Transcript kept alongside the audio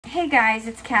Hey guys,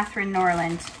 it's Katherine,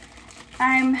 Norland.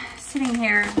 I'm sitting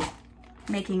here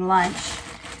making lunch,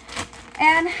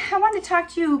 and I want to talk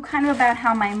to you kind of about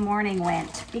how my morning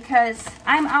went, because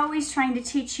I'm always trying to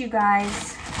teach you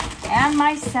guys and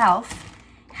myself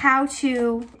how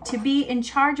to be in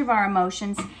charge of our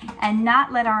emotions and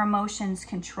not let our emotions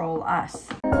control us.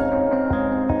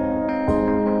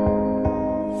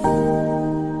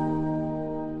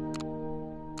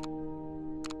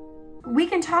 We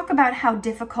can talk about how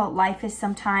difficult life is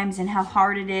sometimes and how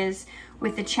hard it is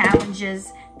with the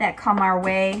challenges that come our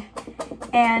way.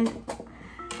 And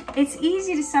it's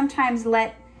easy to sometimes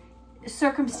let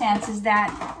circumstances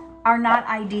that are not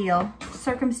ideal,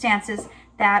 circumstances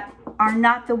that are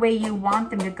not the way you want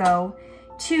them to go,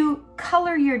 to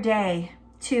color your day,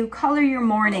 to color your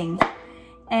morning.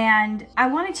 And I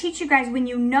want to teach you guys, when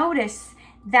you notice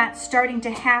that starting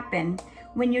to happen,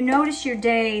 when you notice your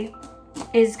day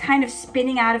is kind of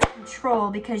spinning out of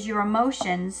control because your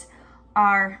emotions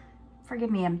are,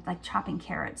 forgive me, I'm like chopping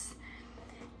carrots.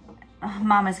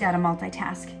 Mama's got to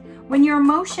multitask. When your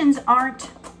emotions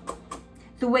aren't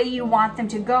the way you want them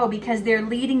to go because they're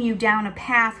leading you down a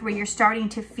path where you're starting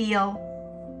to feel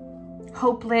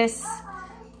hopeless,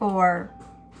 or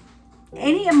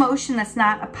any emotion that's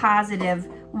not a positive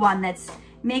one, that's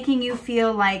making you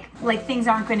feel like things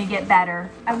aren't going to get better.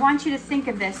 I want you to think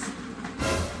of this.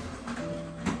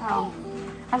 Oh,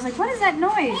 I was like, what is that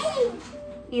noise?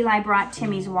 Eli brought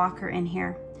Timmy's walker in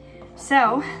here.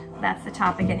 So that's the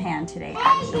topic at hand today,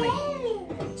 actually.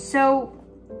 So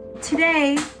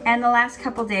today and the last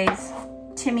couple days,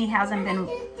 Timmy hasn't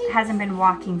been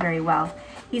walking very well.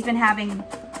 He's been having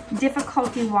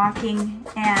difficulty walking,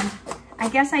 and I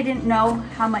guess I didn't know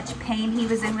how much pain he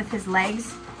was in with his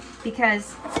legs,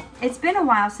 because it's been a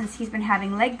while since he's been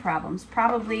having leg problems,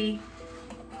 probably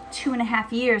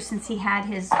 2.5 years since he had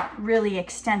his really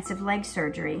extensive leg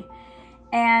surgery.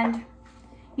 And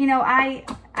you know, I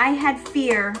had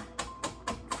fear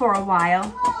for a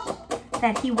while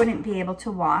that he wouldn't be able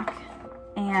to walk,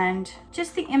 and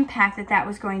just the impact that that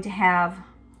was going to have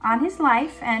on his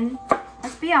life, and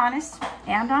let's be honest,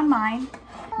 and on mine,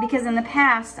 because in the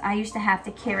past I used to have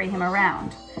to carry him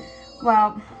around.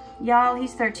 Well, y'all,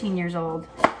 he's 13 years old.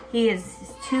 He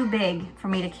is too big for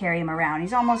me to carry him around.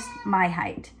 He's almost my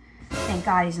height. Thank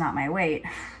God he's not my weight,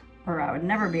 or I would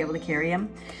never be able to carry him.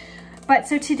 But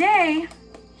so today,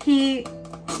 we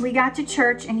got to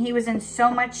church, and he was in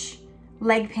so much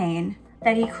leg pain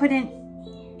that he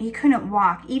couldn't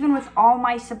walk. Even with all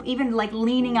my, even like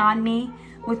leaning on me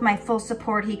with my full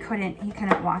support, he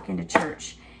couldn't walk into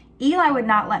church. Eli would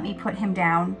not let me put him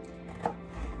down.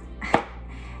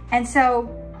 And so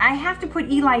I have to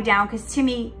put Eli down because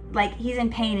Timmy, like, he's in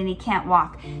pain and he can't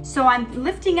walk. So I'm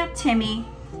lifting up Timmy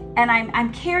and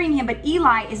I'm carrying him, but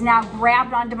Eli is now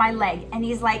grabbed onto my leg, and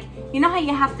he's like, you know how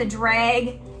you have to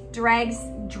drag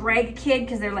a kid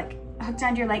because they're like hooked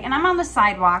onto your leg? And I'm on the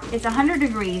sidewalk. It's 100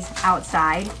 degrees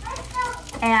outside,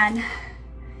 and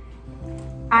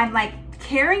I'm like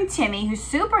carrying Timmy, who's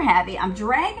super heavy. I'm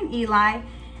dragging Eli,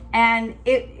 and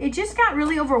it just got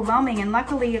really overwhelming. And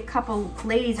luckily a couple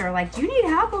ladies are like, do you need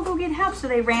help? We'll go get help. So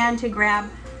they ran to grab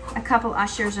a couple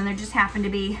ushers, and there just happened to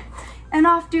be an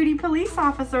off-duty police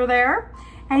officer there.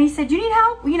 And he said, do you need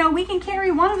help? You know, we can carry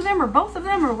one of them or both of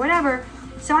them or whatever.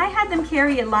 So I had them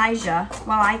carry Elijah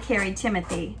while I carried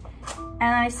Timothy.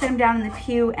 And I set him down in the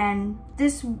pew, and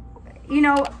this, you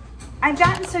know, I've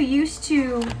gotten so used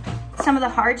to some of the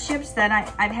hardships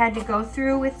that I've had to go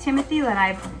through with Timothy that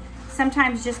I've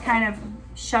sometimes just kind of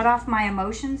shut off my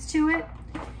emotions to it.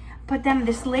 But then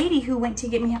this lady who went to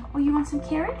get me, oh, you want some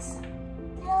carrots?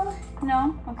 No.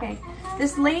 No? Okay.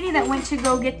 This lady that went to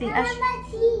go get the...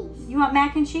 You want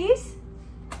mac and cheese?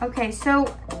 Okay, so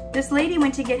this lady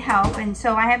went to get help, and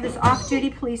so I have this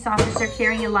off-duty police officer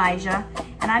carrying Elijah,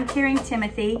 and I'm carrying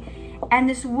Timothy. And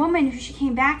this woman, she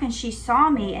came back and she saw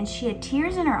me, and she had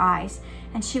tears in her eyes,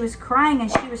 and she was crying,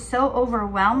 and she was so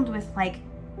overwhelmed with, like,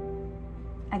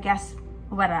 I guess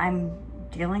what I'm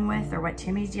dealing with, or what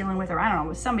Timmy's dealing with, or I don't know,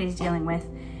 what somebody's dealing with.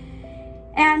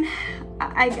 And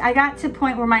I got to a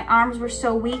point where my arms were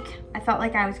so weak, I felt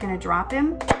like I was gonna drop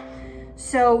him.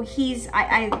 So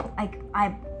I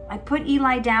put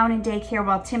Eli down in daycare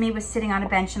while Timmy was sitting on a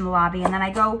bench in the lobby, and then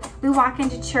we walk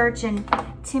into church, and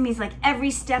Timmy's like,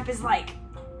 every step is like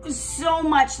so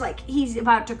much like he's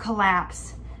about to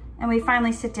collapse. And we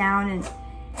finally sit down,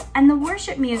 and the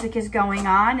worship music is going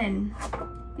on, and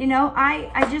you know,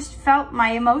 I just felt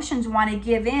my emotions want to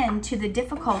give in to the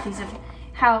difficulties of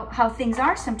how things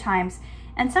are sometimes.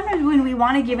 And sometimes when we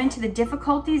want to give in to the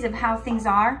difficulties of how things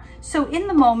are, so in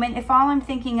the moment, if all I'm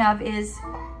thinking of is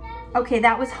okay,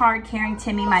 that was hard carrying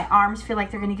Timmy. My arms feel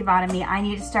like they're gonna give out on me. I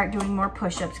need to start doing more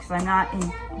push-ups because I'm not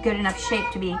in good enough shape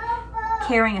to be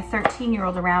carrying a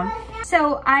 13-year-old around.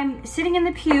 So I'm sitting in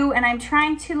the pew and I'm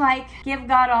trying to like give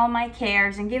God all my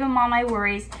cares and give him all my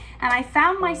worries. And I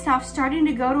found myself starting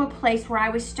to go to a place where I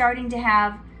was starting to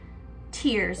have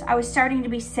tears. I was starting to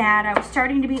be sad. I was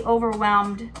starting to be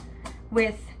overwhelmed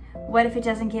with, what if it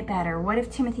doesn't get better? What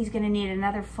if Timothy's gonna need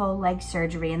another full leg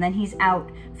surgery and then he's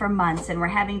out for months and we're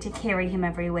having to carry him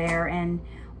everywhere? And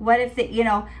what if the, you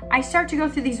know, I start to go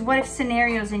through these what if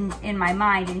scenarios in my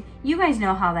mind, and you guys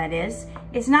know how that is.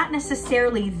 It's not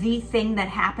necessarily the thing that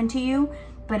happened to you,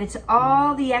 but it's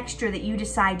all the extra that you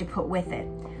decide to put with it.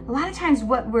 A lot of times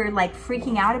what we're like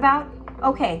freaking out about,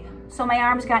 okay, so my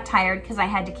arms got tired because I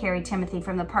had to carry Timothy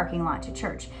from the parking lot to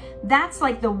church. That's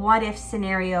like the what if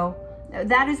scenario.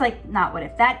 That is like, not what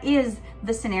if, that is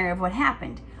the scenario of what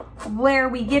happened. Where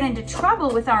we get into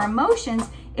trouble with our emotions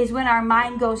is when our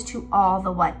mind goes to all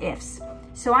the what ifs.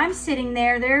 So I'm sitting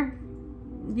there, they're,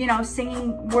 you know,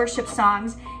 singing worship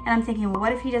songs, and I'm thinking, well,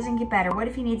 what if he doesn't get better? What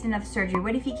if he needs another surgery?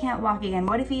 What if he can't walk again?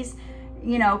 What if he's,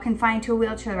 you know, confined to a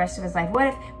wheelchair the rest of his life? What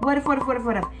if?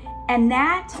 And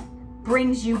that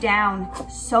brings you down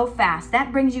so fast.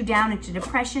 That brings you down into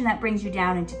depression. That brings you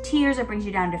down into tears. That brings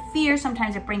you down to fear.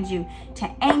 Sometimes it brings you to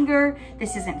anger.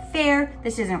 This isn't fair.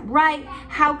 This isn't right.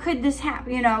 How could this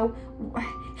happen? You know,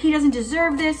 he doesn't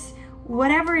deserve this.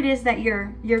 Whatever it is that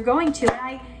you're going to.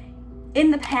 And in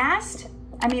the past,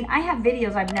 I mean, I have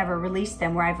videos, I've never released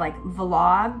them, where I've like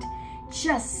vlogged,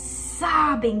 just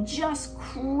sobbing, just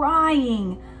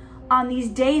crying on these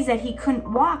days that he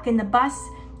couldn't walk in the bus.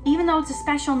 Even though it's a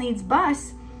special needs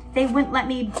bus, they wouldn't let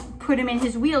me put him in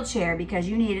his wheelchair because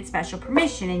you needed special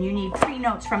permission and you need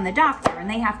pre-notes from the doctor and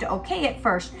they have to okay it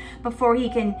first before he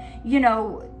can, you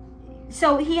know,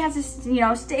 so he has to, you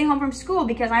know, stay home from school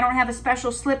because I don't have a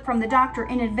special slip from the doctor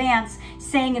in advance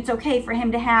saying it's okay for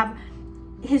him to have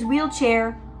his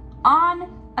wheelchair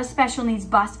on a special needs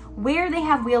bus where they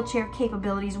have wheelchair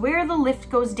capabilities, where the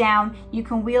lift goes down, you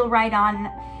can wheel right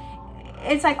on.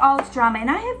 It's like all this drama.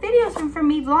 And I have videos from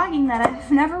me vlogging that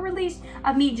I've never released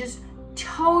of me just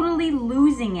totally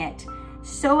losing it.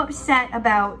 So upset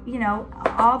about, you know,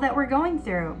 all that we're going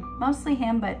through. Mostly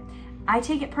him, but I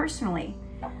take it personally.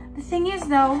 The thing is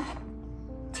though,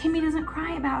 Timmy doesn't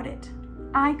cry about it.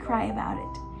 I cry about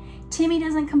it. Timmy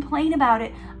doesn't complain about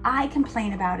it. I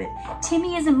complain about it.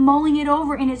 Timmy isn't mulling it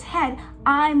over in his head.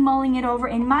 I'm mulling it over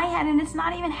in my head, and it's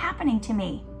not even happening to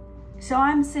me. So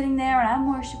I'm sitting there and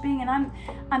I'm worshiping and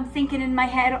I'm thinking in my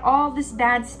head all this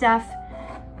bad stuff,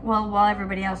 well, while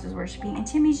everybody else is worshiping. And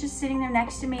Timmy's just sitting there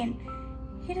next to me and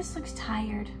he just looks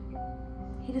tired.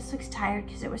 He just looks tired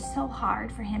because it was so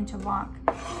hard for him to walk.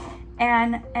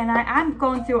 And I'm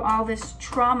going through all this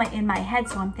trauma in my head,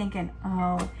 so I'm thinking,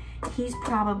 oh, he's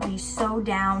probably so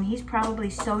down. He's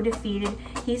probably so defeated.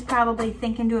 He's probably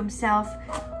thinking to himself,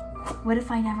 what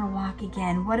if I never walk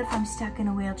again? What if I'm stuck in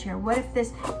a wheelchair? What if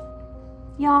this...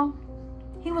 Y'all,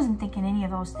 he wasn't thinking any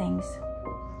of those things.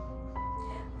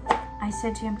 I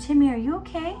said to him, Timmy, are you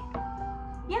okay?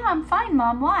 Yeah, I'm fine,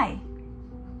 Mom. Why?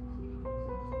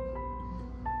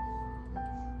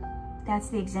 That's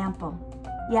the example.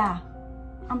 Yeah,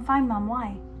 I'm fine, Mom.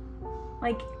 Why?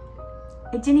 Like,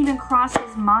 it didn't even cross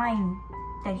his mind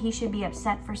that he should be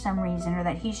upset for some reason, or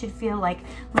that he should feel like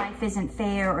life isn't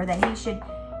fair, or that he should,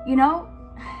 you know?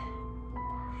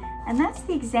 And that's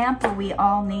the example we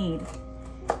all need.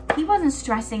 He wasn't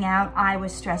stressing out, I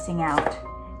was stressing out.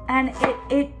 And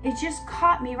it just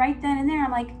caught me right then and there.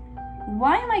 I'm like,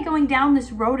 why am I going down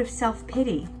this road of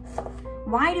self-pity?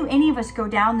 Why do any of us go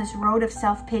down this road of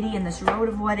self-pity and this road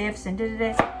of what ifs and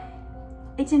da-da-da?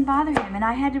 It didn't bother him. And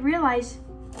I had to realize,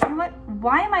 you know what?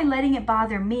 Why am I letting it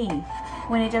bother me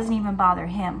when it doesn't even bother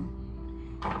him?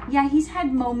 Yeah, he's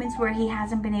had moments where he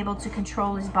hasn't been able to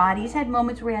control his body. He's had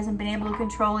moments where he hasn't been able to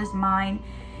control his mind.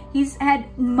 He's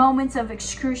had moments of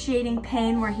excruciating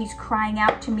pain where he's crying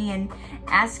out to me and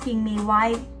asking me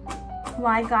why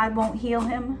God won't heal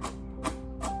him.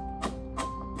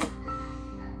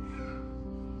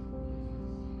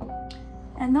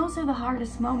 And those are the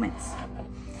hardest moments.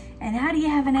 And how do you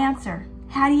have an answer?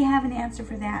 How do you have an answer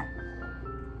for that?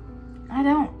 I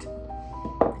don't.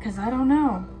 Because I don't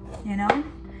know, you know?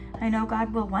 I know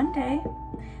God will one day.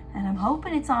 And I'm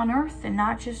hoping it's on earth and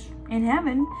not just in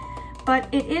heaven. But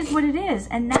it is what it is,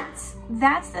 and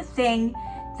that's the thing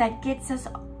that gets us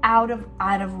out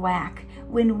of whack.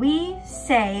 When we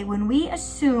say, when we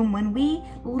assume, when we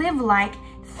live like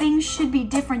things should be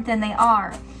different than they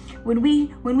are, when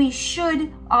we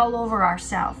should all over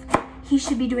ourselves. He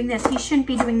should be doing this. He shouldn't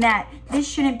be doing that. This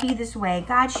shouldn't be this way.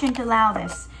 God shouldn't allow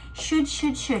this. Should.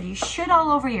 You should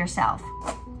all over yourself.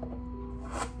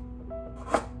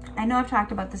 I know I've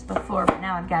talked about this before, but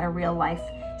now I've got a real life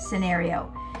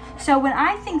scenario. So when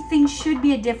I think things should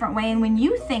be a different way, and when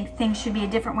you think things should be a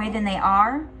different way than they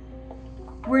are,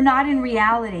 we're not in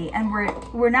reality, and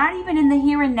we're not even in the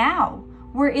here and now.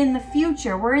 We're in the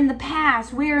future, we're in the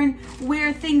past, we're in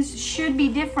where things should be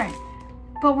different,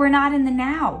 but we're not in the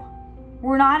now.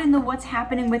 We're not in the what's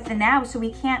happening with the now, so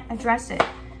we can't address it.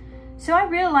 So I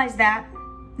realized that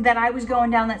I was going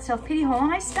down that self-pity hole,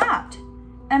 and I stopped.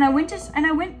 And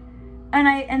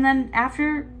then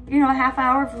after, you know, a half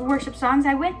hour of worship songs,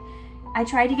 I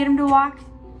tried to get him to walk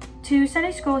to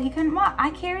Sunday school. He couldn't walk. I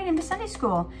carried him to Sunday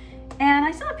school. And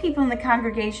I saw people in the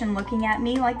congregation looking at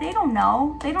me like they don't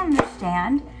know. They don't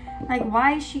understand. Like,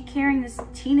 why is she carrying this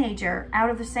teenager out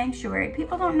of the sanctuary?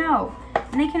 People don't know.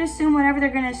 And they can assume whatever they're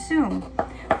going to assume.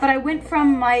 But I went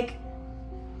from, like,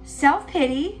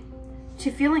 self-pity to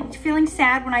feeling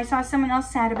sad when I saw someone else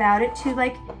sad about it to,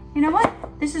 like, you know what?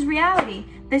 This is reality.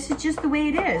 This is just the way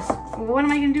it is. What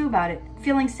am I going to do about it?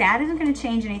 Feeling sad isn't going to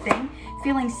change anything.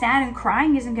 Feeling sad and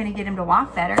crying isn't going to get him to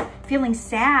walk better. Feeling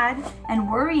sad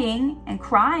and worrying and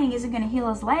crying isn't going to heal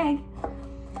his leg.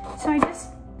 So I just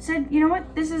said, you know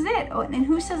what? This is it. And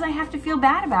who says I have to feel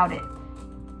bad about it?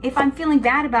 If I'm feeling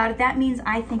bad about it, that means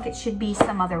I think it should be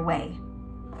some other way.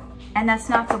 And that's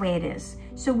not the way it is.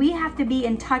 So we have to be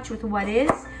in touch with what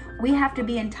is. We have to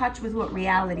be in touch with what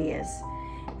reality is.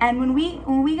 And when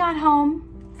we got home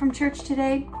from church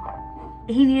today,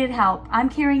 he needed help. I'm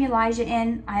carrying Elijah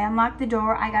in. I unlocked the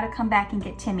door. I got to come back and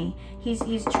get Timmy.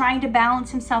 He's trying to balance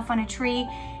himself on a tree,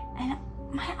 and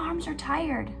my arms are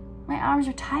tired. My arms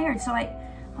are tired. So I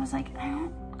was like, I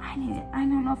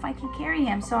don't know if I can carry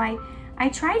him. So I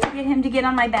tried to get him to get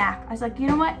on my back. I was like, you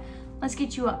know what? Let's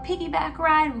get you a piggyback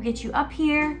ride. We'll get you up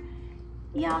here.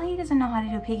 Yeah, he doesn't know how to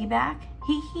do a piggyback.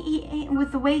 He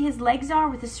with the way his legs are,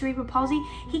 with his cerebral palsy,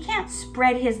 he can't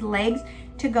spread his legs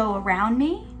to go around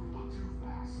me.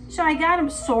 So I got him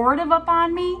sort of up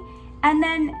on me, and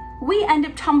then we end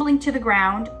up tumbling to the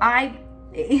ground.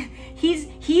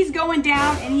 He's going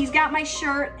down, and he's got my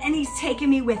shirt, and he's taking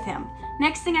me with him.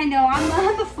 Next thing I know, I'm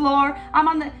on the floor.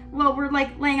 We're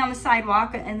like laying on the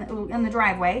sidewalk in the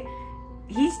driveway.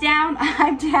 He's down,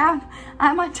 I'm down,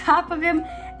 I'm on top of him,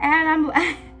 and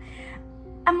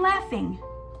I'm laughing.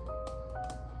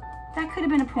 That could have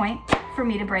been a point for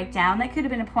me to break down. That could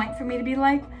have been a point for me to be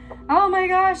like, oh my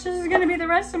gosh, this is gonna be the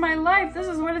rest of my life. This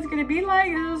is what it's gonna be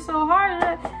like. This is so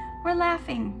hard. We're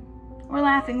laughing. We're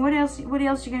laughing. What else are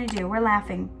you gonna do? We're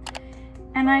laughing.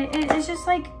 And it's just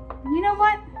like, you know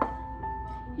what?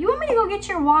 You want me to go get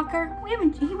your walker? We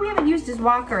haven't used his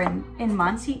walker in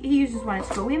months. He uses one at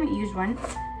school. We haven't used one.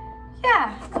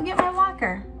 Yeah, go get my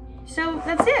walker. So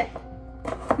that's it.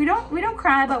 We don't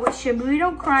cry about what should be. We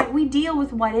don't cry. We deal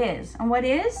with what is. And what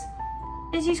is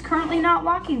he's currently not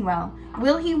walking well.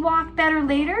 Will he walk better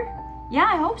later? Yeah,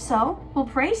 I hope so. We'll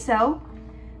pray so.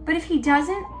 But if he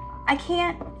doesn't, I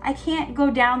can't go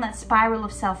down that spiral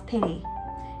of self-pity.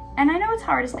 And I know it's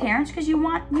hard as parents because you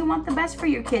want the best for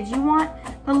your kids. You want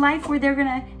the life where they're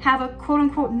gonna have a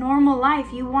quote-unquote normal life.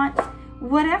 You want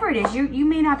whatever it is. You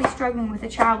may not be struggling with a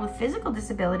child with physical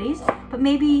disabilities, but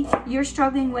maybe you're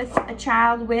struggling with a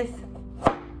child with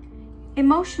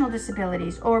emotional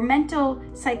disabilities or mental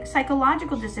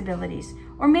psychological disabilities.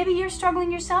 Or maybe you're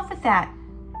struggling yourself with that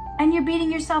and you're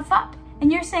beating yourself up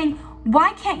and you're saying,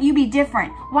 why can't you be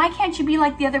different? Why can't you be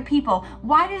like the other people?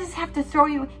 Why does this have to throw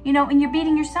you, and you're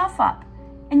beating yourself up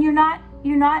and you're not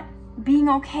being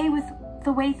okay with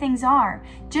the way things are.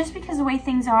 Just because the way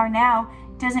things are now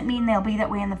doesn't mean they'll be that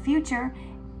way in the future.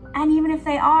 And even if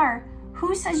they are,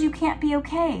 who says you can't be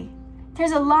okay?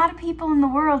 There's a lot of people in the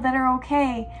world that are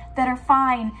okay, that are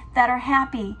fine, that are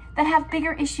happy, that have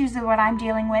bigger issues than what I'm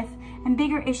dealing with and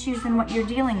bigger issues than what you're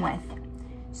dealing with.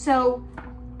 So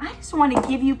I just want to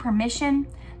give you permission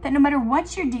that no matter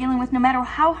what you're dealing with, no matter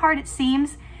how hard it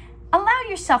seems, allow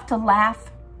yourself to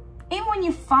laugh. Even when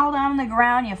you fall down on the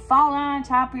ground, you fall down on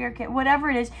top of your kid, whatever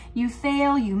it is, you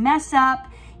fail, you mess up,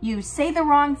 you say the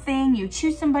wrong thing, you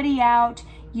chew somebody out,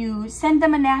 you send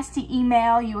them a nasty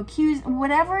email, you accuse,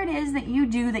 whatever it is that you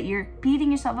do that you're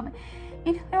beating yourself up.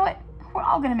 You know what? We're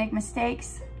all going to make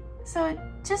mistakes. So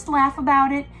just laugh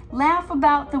about it. Laugh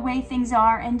about the way things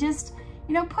are and just,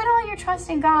 put all your trust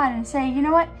in God and say, you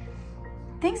know what?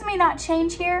 Things may not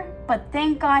change here, but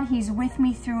thank God he's with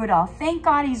me through it all. Thank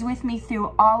God he's with me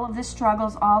through all of the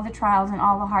struggles, all the trials, and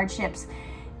all the hardships.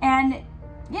 And,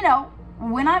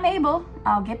 when I'm able,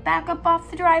 I'll get back up off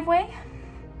the driveway,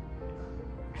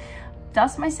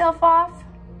 dust myself off,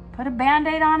 put a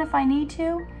Band-Aid on if I need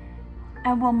to,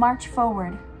 and we'll march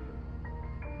forward.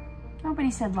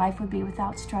 Nobody said life would be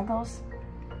without struggles,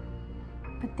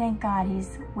 but thank God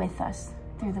he's with us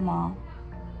through them all.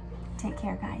 Take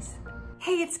care, guys.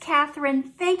 Hey, it's Katherine.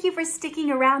 Thank you for sticking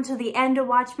around till the end to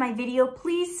watch my video.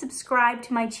 Please subscribe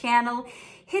to my channel.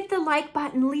 Hit the like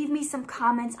button, leave me some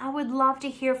comments. I would love to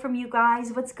hear from you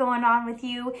guys, what's going on with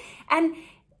you. And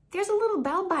there's a little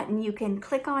bell button you can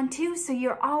click on too, so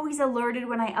you're always alerted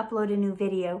when I upload a new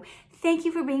video. Thank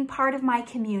you for being part of my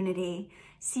community.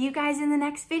 See you guys in the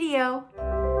next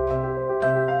video.